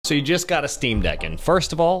So you just got a Steam Deck, and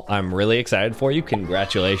first of all, I'm really excited for you.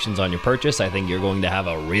 Congratulations on your purchase. I think you're going to have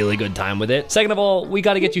a really good time with it. Second of all, we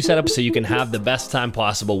got to get you set up so you can have the best time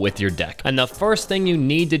possible with your deck. And the first thing you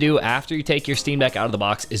need to do after you take your Steam Deck out of the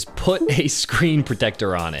box is put a screen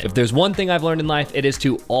protector on it. If there's one thing I've learned in life, it is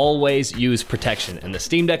to always use protection, and the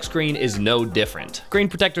Steam Deck screen is no different. Screen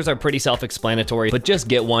protectors are pretty self-explanatory, but just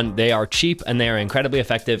get one. They are cheap and they are incredibly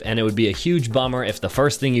effective, and it would be a huge bummer if the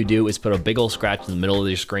first thing you do is put a big old scratch in the middle of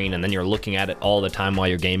your screen and then you're looking at it all the time while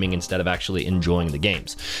you're gaming instead of actually enjoying the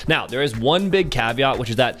games. Now, there is one big caveat, which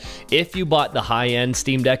is that if you bought the high-end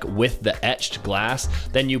Steam Deck with the etched glass,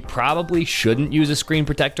 then you probably shouldn't use a screen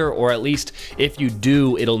protector, or at least if you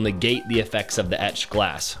do, it'll negate the effects of the etched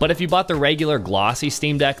glass. But if you bought the regular glossy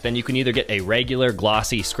Steam Deck, then you can either get a regular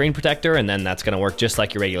glossy screen protector, and then that's gonna work just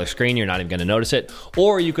like your regular screen, you're not even gonna notice it,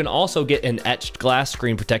 or you can also get an etched glass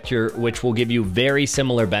screen protector, which will give you very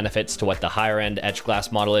similar benefits to what the higher end etched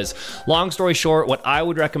glass model is. Long story short, what I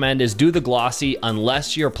would recommend is do the glossy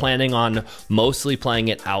unless you're planning on mostly playing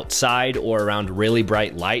it outside or around really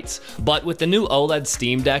bright lights. But with the new OLED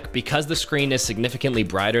Steam Deck, because the screen is significantly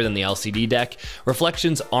brighter than the LCD deck,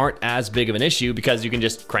 reflections aren't as big of an issue because you can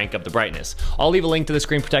just crank up the brightness. I'll leave a link to the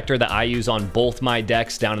screen protector that I use on both my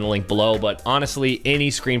decks down in the link below, but honestly, any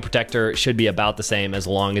screen protector should be about the same as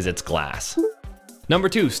long as it's glass. Number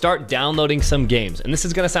 2, start downloading some games. And this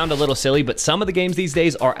is gonna sound a little silly, but some of the games these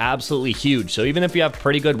days are absolutely huge. So even if you have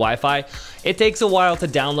pretty good Wi-Fi, it takes a while to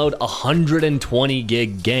download a 120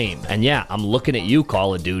 gig game. And yeah, I'm looking at you,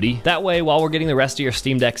 Call of Duty. That way, while we're getting the rest of your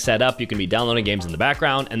Steam Deck set up, you can be downloading games in the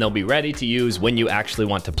background and they'll be ready to use when you actually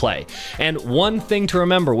want to play. And one thing to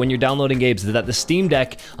remember when you're downloading games is that the Steam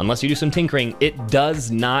Deck, unless you do some tinkering, it does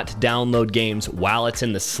not download games while it's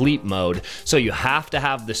in the sleep mode. So you have to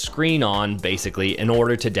have the screen on, basically, in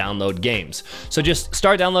order to download games. So just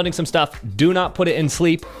start downloading some stuff. Do not put it in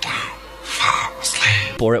sleep,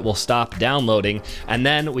 or it will stop downloading, and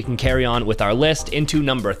then we can carry on with our list into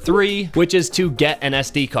number 3, which is to get an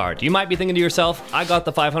SD card. You might be thinking to yourself, I got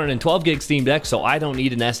the 512 gig Steam Deck, so I don't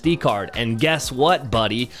need an SD card. And guess what,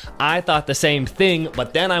 buddy? I thought the same thing,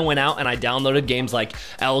 but then I went out and I downloaded games like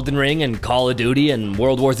Elden Ring and Call of Duty and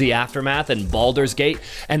World War Z Aftermath and Baldur's Gate,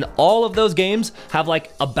 and all of those games have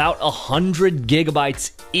like about 100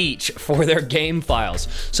 gigabytes each for their game files.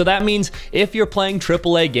 So that means if you're playing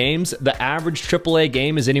AAA games, the average AAA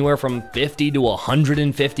game is anywhere from 50 to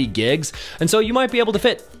 150 gigs. And so you might be able to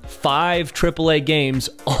fit 5 AAA games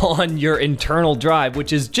on your internal drive,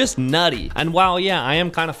 which is just nutty. And while, yeah, I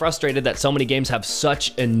am kind of frustrated that so many games have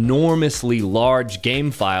such enormously large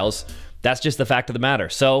game files, that's just the fact of the matter.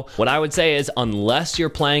 So what I would say is, unless you're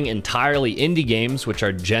playing entirely indie games, which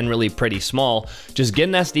are generally pretty small, just get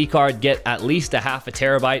an SD card, get at least a half a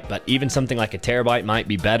terabyte, but even something like a terabyte might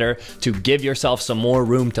be better to give yourself some more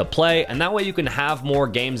room to play. And that way you can have more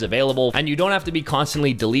games available and you don't have to be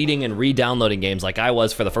constantly deleting and re-downloading games like I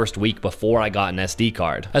was for the first week before I got an SD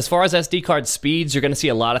card. As far as SD card speeds, you're gonna see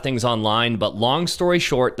a lot of things online, but long story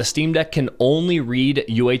short, the Steam Deck can only read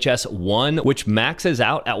UHS 1, which maxes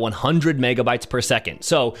out at 100 megabytes per second.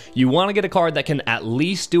 So you want to get a card that can at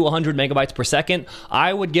least do 100 megabytes per second.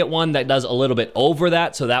 I would get one that does a little bit over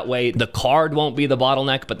that, so that way the card won't be the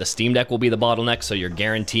bottleneck, but the Steam Deck will be the bottleneck, so you're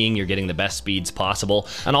guaranteeing you're getting the best speeds possible.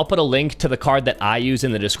 And I'll put a link to the card that I use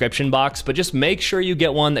in the description box, but just make sure you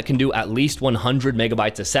get one that can do at least 100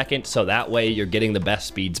 megabytes a second, so that way you're getting the best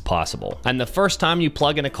speeds possible. And the first time you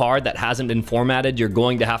plug in a card that hasn't been formatted, you're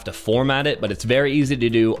going to have to format it, but it's very easy to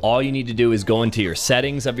do. All you need to do is go into your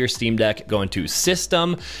settings of your Steam Deck, go into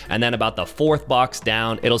System, and then about the 4th box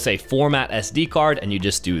down, it'll say Format SD card, and you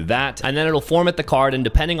just do that. And then it'll format the card, and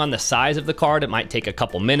depending on the size of the card, it might take a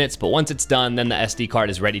couple minutes, but once it's done, then the SD card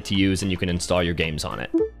is ready to use and you can install your games on it.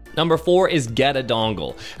 Number 4 is get a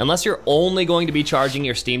dongle. Unless you're only going to be charging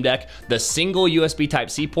your Steam Deck, the single USB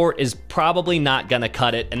Type-C port is probably not gonna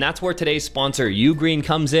cut it, and that's where today's sponsor Ugreen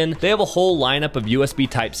comes in. They have a whole lineup of USB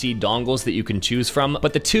Type-C dongles that you can choose from,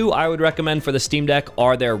 but the two I would recommend for the Steam Deck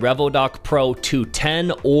are their Revodok Pro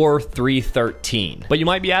 210 or 313. But you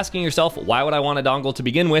might be asking yourself, why would I want a dongle to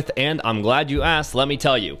begin with? And I'm glad you asked, let me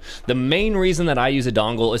tell you. The main reason that I use a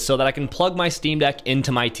dongle is so that I can plug my Steam Deck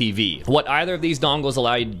into my TV. What either of these dongles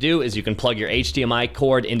allow you to do is you can plug your HDMI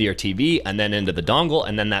cord into your TV and then into the dongle,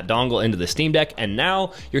 and then that dongle into the Steam Deck, and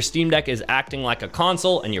now your Steam Deck is acting like a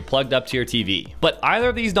console and you're plugged up to your TV. But either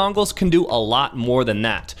of these dongles can do a lot more than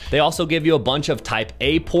that. They also give you a bunch of Type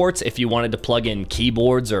A ports if you wanted to plug in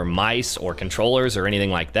keyboards or mice or controllers or anything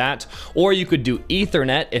like that. Or you could do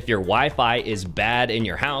Ethernet if your Wi-Fi is bad in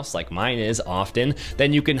your house, like mine is often.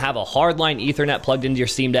 Then you can have a hardline Ethernet plugged into your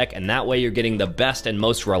Steam Deck, and that way you're getting the best and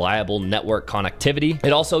most reliable network connectivity.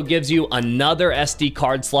 It also also gives you another SD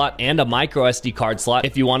card slot and a micro SD card slot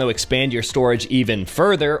if you want to expand your storage even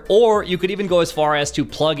further, or you could even go as far as to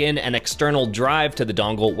plug in an external drive to the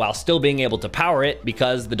dongle while still being able to power it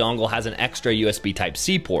because the dongle has an extra USB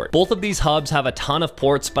Type-C port. Both of these hubs have a ton of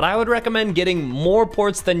ports, but I would recommend getting more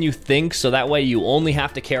ports than you think, so that way you only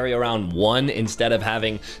have to carry around one instead of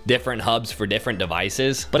having different hubs for different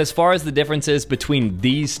devices. But as far as the differences between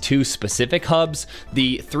these two specific hubs,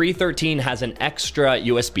 the 313 has an extra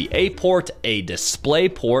USB-A port, a display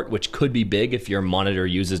port, which could be big if your monitor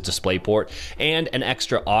uses DisplayPort, and an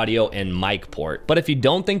extra audio and mic port. But if you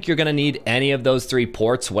don't think you're gonna need any of those three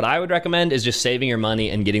ports, what I would recommend is just saving your money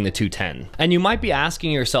and getting the 210. And you might be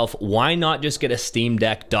asking yourself, why not just get a Steam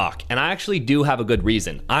Deck dock? And I actually do have a good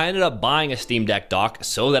reason. I ended up buying a Steam Deck dock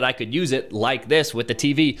so that I could use it like this with the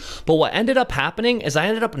TV. But what ended up happening is I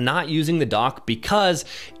ended up not using the dock because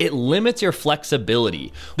it limits your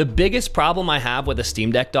flexibility. The biggest problem I have with a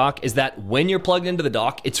Steam Deck dock is that when you're plugged into the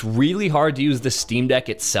dock, it's really hard to use the Steam Deck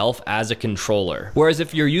itself as a controller. Whereas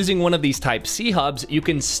if you're using one of these Type-C hubs, you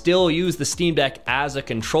can still use the Steam Deck as a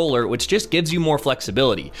controller, which just gives you more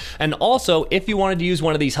flexibility. And also, if you wanted to use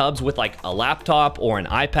one of these hubs with like a laptop or an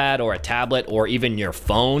iPad or a tablet or even your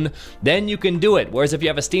phone, then you can do it. Whereas if you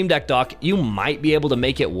have a Steam Deck dock, you might be able to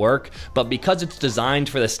make it work, but because it's designed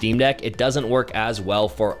for the Steam Deck, it doesn't work as well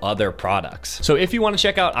for other products. So if you want to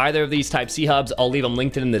check out either of these Type-C hubs, I'll leave them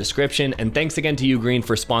linked in the description. And thanks again to Ugreen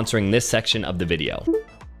for sponsoring this section of the video.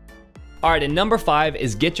 All right, and number 5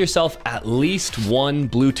 is get yourself at least one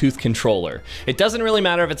Bluetooth controller. It doesn't really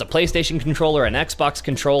matter if it's a PlayStation controller, an Xbox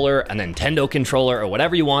controller, a Nintendo controller, or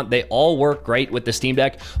whatever you want. They all work great with the Steam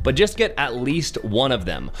Deck, but just get at least one of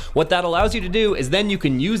them. What that allows you to do is then you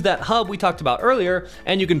can use that hub we talked about earlier,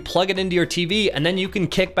 and you can plug it into your TV, and then you can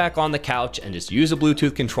kick back on the couch and just use a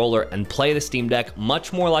Bluetooth controller and play the Steam Deck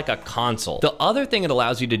much more like a console. The other thing it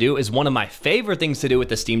allows you to do is one of my favorite things to do with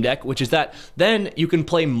the Steam Deck, which is that then you can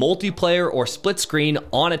play multiplayer or split screen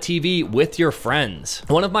on a TV with your friends.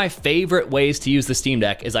 One of my favorite ways to use the Steam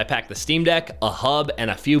Deck is I pack the Steam Deck, a hub,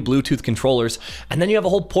 and a few Bluetooth controllers, and then you have a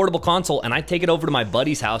whole portable console, and I take it over to my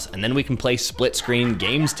buddy's house, and then we can play split screen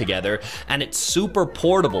games together, and it's super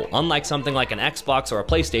portable, unlike something like an Xbox or a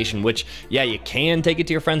PlayStation, which, yeah, you can take it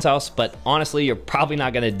to your friend's house, but honestly, you're probably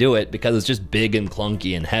not gonna do it because it's just big and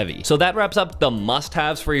clunky and heavy. So that wraps up the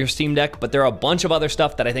must-haves for your Steam Deck, but there are a bunch of other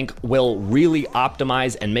stuff that I think will really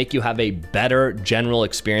optimize and make you have a better general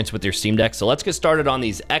experience with your Steam Deck. So let's get started on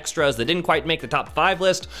these extras that didn't quite make the top 5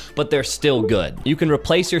 list, but they're still good. You can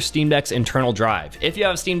replace your Steam Deck's internal drive. If you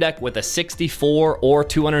have a Steam Deck with a 64 or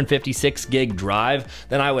 256 gig drive,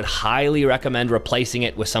 then I would highly recommend replacing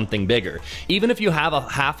it with something bigger. Even if you have a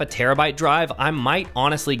half a terabyte drive, I might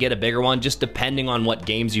honestly get a bigger one just depending on what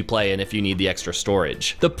games you play and if you need the extra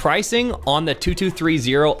storage. The pricing on the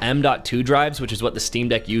 2230 M.2 drives, which is what the Steam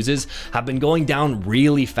Deck uses, have been going down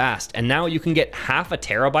really fast, and now you can get half a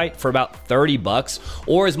terabyte for about 30 bucks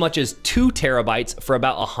or as much as 2 terabytes for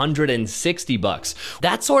about 160 bucks.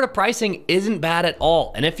 That sort of pricing isn't bad at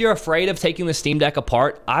all. And if you're afraid of taking the Steam Deck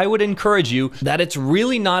apart, I would encourage you that it's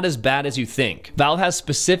really not as bad as you think. Valve has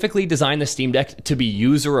specifically designed the Steam Deck to be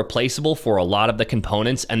user replaceable for a lot of the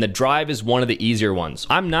components, and the drive is one of the easier ones.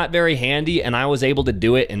 I'm not very handy, and I was able to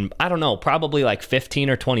do it in, I don't know, probably like 15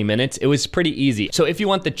 or 20 minutes. It was pretty easy. So if you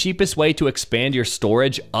want the cheapest way to expand your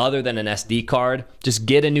storage other than an SD card, just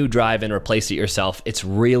get a new drive and replace it yourself. It's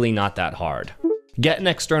really not that hard. Get an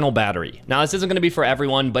external battery. Now, this isn't going to be for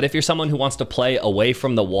everyone, but if you're someone who wants to play away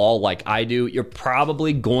from the wall like I do, you're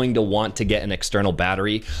probably going to want to get an external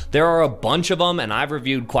battery. There are a bunch of them, and I've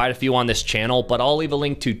reviewed quite a few on this channel, but I'll leave a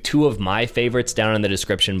link to 2 of my favorites down in the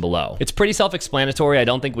description below. It's pretty self-explanatory. I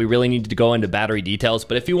don't think we really need to go into battery details,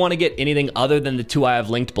 but if you want to get anything other than the 2 I have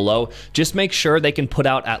linked below, just make sure they can put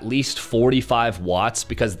out at least 45 watts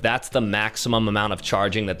because that's the maximum amount of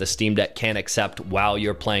charging that the Steam Deck can accept while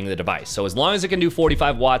you're playing the device. So as long as it can do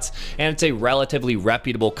 45 watts and it's a relatively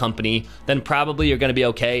reputable company, then probably you're gonna be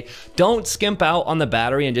okay. Don't skimp out on the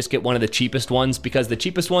battery and just get one of the cheapest ones because the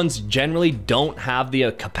cheapest ones generally don't have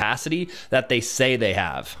the capacity that they say they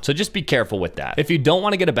have. So just be careful with that. If you don't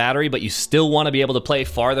wanna get a battery, but you still wanna be able to play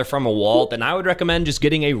farther from a wall, then I would recommend just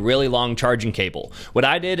getting a really long charging cable. What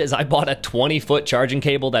I did is I bought a 20-foot charging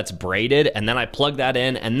cable that's braided, and then I plugged that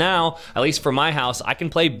in, and now, at least for my house, I can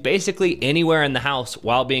play basically anywhere in the house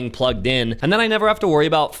while being plugged in, and then I never never have to worry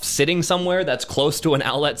about sitting somewhere that's close to an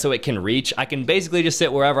outlet so it can reach. I can basically just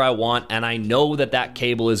sit wherever I want, and I know that that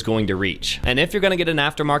cable is going to reach. And if you're gonna get an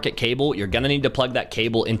aftermarket cable, you're gonna need to plug that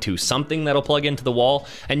cable into something that'll plug into the wall,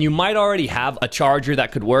 and you might already have a charger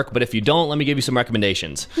that could work, but if you don't, let me give you some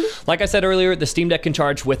recommendations. Like I said earlier, the Steam Deck can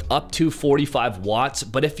charge with up to 45 watts,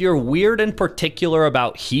 but if you're weird and particular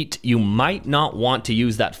about heat, you might not want to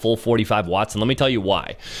use that full 45 watts, and let me tell you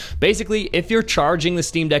why. Basically, if you're charging the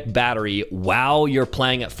Steam Deck battery while you're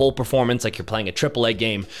playing at full performance, like you're playing a AAA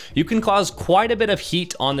game, you can cause quite a bit of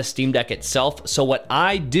heat on the Steam Deck itself. So what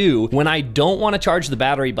I do when I don't want to charge the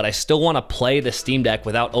battery, but I still want to play the Steam Deck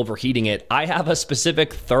without overheating it, I have a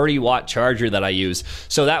specific 30-watt charger that I use.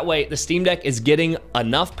 So that way, the Steam Deck is getting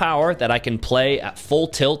enough power that I can play at full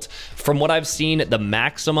tilt. From what I've seen, the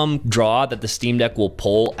maximum draw that the Steam Deck will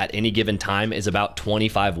pull at any given time is about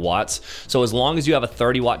 25 watts. So as long as you have a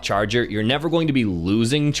 30-watt charger, you're never going to be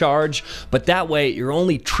losing charge, but that way you're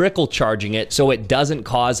only trickle charging it so it doesn't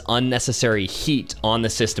cause unnecessary heat on the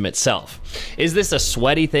system itself. Is this a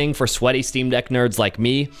sweaty thing for sweaty Steam Deck nerds like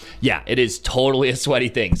me? Yeah, it is totally a sweaty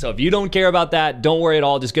thing. So if you don't care about that, don't worry at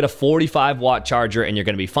all. Just get a 45-watt charger and you're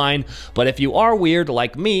gonna be fine. But if you are weird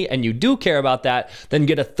like me and you do care about that, then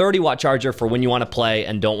get a 30-watt charger for when you wanna play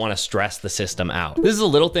and don't wanna stress the system out. This is a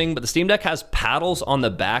little thing, but the Steam Deck has paddles on the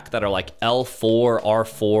back that are like L4,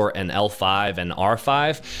 R4, and L5 and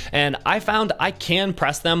R5. And I found I can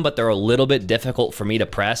press them, but they're a little bit difficult for me to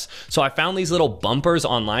press. So I found these little bumpers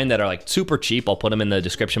online that are like super cheap. I'll put them in the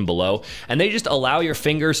description below. And they just allow your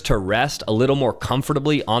fingers to rest a little more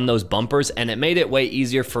comfortably on those bumpers. And it made it way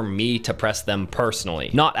easier for me to press them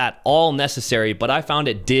personally. Not at all necessary, but I found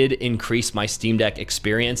it did increase my Steam Deck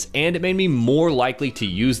experience, and it made me more likely to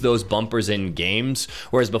use those bumpers in games.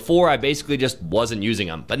 Whereas before I basically just wasn't using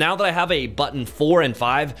them. But now that I have a button 4 and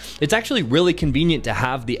 5, it's actually really convenient to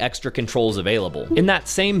have the extra controls available. In that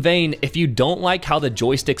same vein, if you don't like how the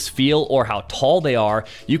joysticks feel or how tall they are,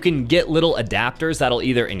 you can get little adapters that'll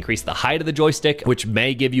either increase the height of the joystick, which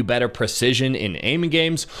may give you better precision in aiming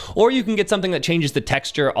games, or you can get something that changes the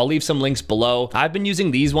texture. I'll leave some links below. I've been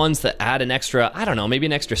using these ones that add an extra, I don't know, maybe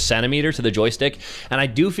an extra centimeter to the joystick, and I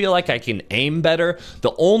do feel like I can aim better.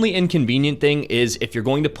 The only inconvenient thing is if you're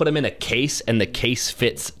going to put them in a case and the case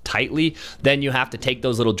fits tightly, then you have to take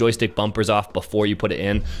those little joystick bumpers off before you put it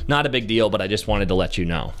in. Not a big deal, but I just wanted to let you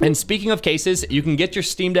know. And speaking of cases, you can get your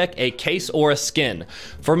Steam Deck a case or a skin.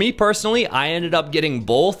 For me personally, I ended up getting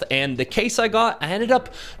both, and the case I got, I ended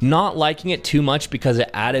up not liking it too much because it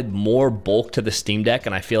added more bulk to the Steam Deck,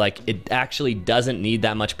 and I feel like it actually doesn't need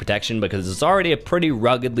that much protection because it's already a pretty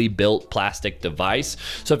ruggedly built plastic device.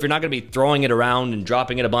 So if you're not gonna be throwing it around and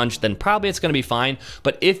dropping it a bunch, then probably it's gonna be fine.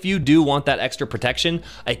 But if you do want that extra protection,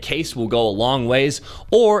 a case will go a long ways.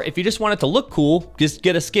 Or if you just want it to look cool, just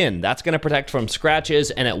get a skin. That's gonna protect from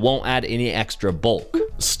scratches and it won't add any extra bulk.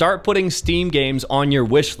 Start putting Steam games on your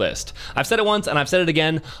wish list. I've said it once and I've said it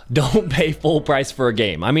again, don't pay full price for a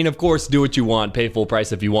game. I mean, of course, do what you want, pay full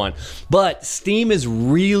price if you want, but Steam is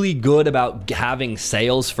really good about having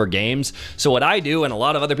sales for games. So what I do, and a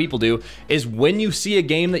lot of other people do, is when you see a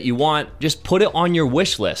game that you want, just put it on your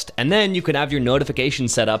wish list, and then you can have your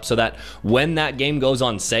notifications set up so that when that game goes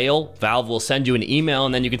on sale, Valve will send you an email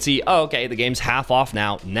and then you can see, oh, okay, the game's half off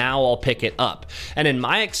now I'll pick it up. And in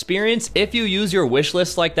my experience, if you use your wish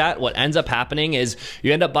list like that, what ends up happening is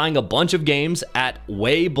you end up buying a bunch of games at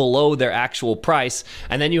way below their actual price,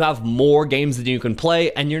 and then you have more games than you can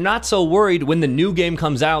play, and you're not so worried when the new game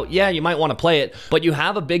comes out. Yeah, you might want to play it, but you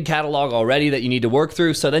have a big catalog already that you need to work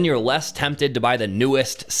through, so then you're less tempted to buy the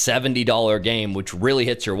newest $70 game, which really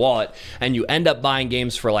hits your wallet, and you end up buying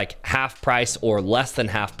games for like half price or less than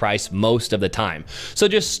half price most of the time. So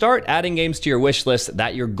just start adding games to your wish list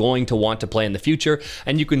that you're going to want to play in the future,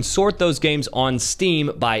 and you can sort those games on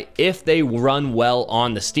Steam by if they run well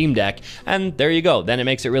on the Steam Deck, and there you go. Then it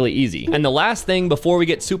makes it really easy. And the last thing before we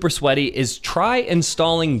get super sweaty is try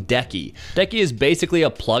installing Decky. Decky is basically a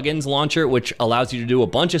plugins launcher which allows you to do a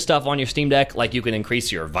bunch of stuff on your Steam Deck, like you can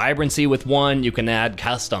increase your vibrancy with one, you can add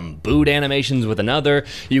custom boot animations with another,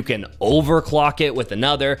 you can overclock it with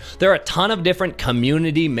another. There are a ton of different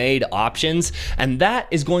community-made options, and that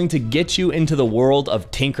is going to get you into the world of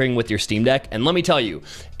tinkering with your Steam Deck. And let me tell you,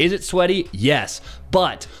 is it sweaty? Yes.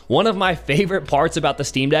 But one of my favorite parts about the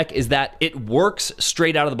Steam Deck is that it works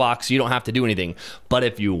straight out of the box, so you don't have to do anything. But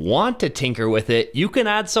if you want to tinker with it, you can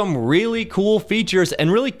add some really cool features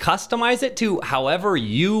and really customize it to however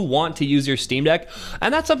you want to use your Steam Deck.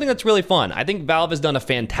 And that's something that's really fun. I think Valve has done a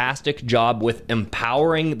fantastic job with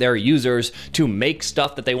empowering their users to make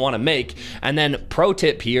stuff that they want to make. And then pro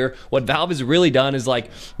tip here, what Valve has really done is like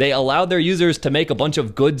they allowed their users to make a bunch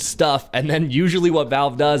of good stuff, and then usually what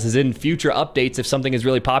Valve does is in future updates, if something is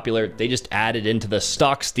really popular, they just add it into the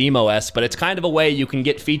stock Steam OS, but it's kind of a way you can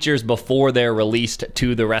get features before they're released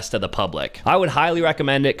to the rest of the public. I would highly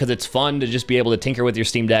recommend it because it's fun to just be able to tinker with your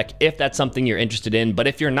Steam Deck if that's something you're interested in, but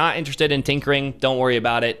if you're not interested in tinkering, don't worry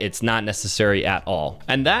about it. It's not necessary at all.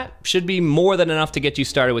 And that should be more than enough to get you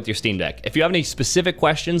started with your Steam Deck. If you have any specific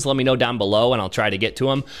questions, let me know down below and I'll try to get to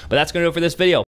them, but that's gonna do it for this video.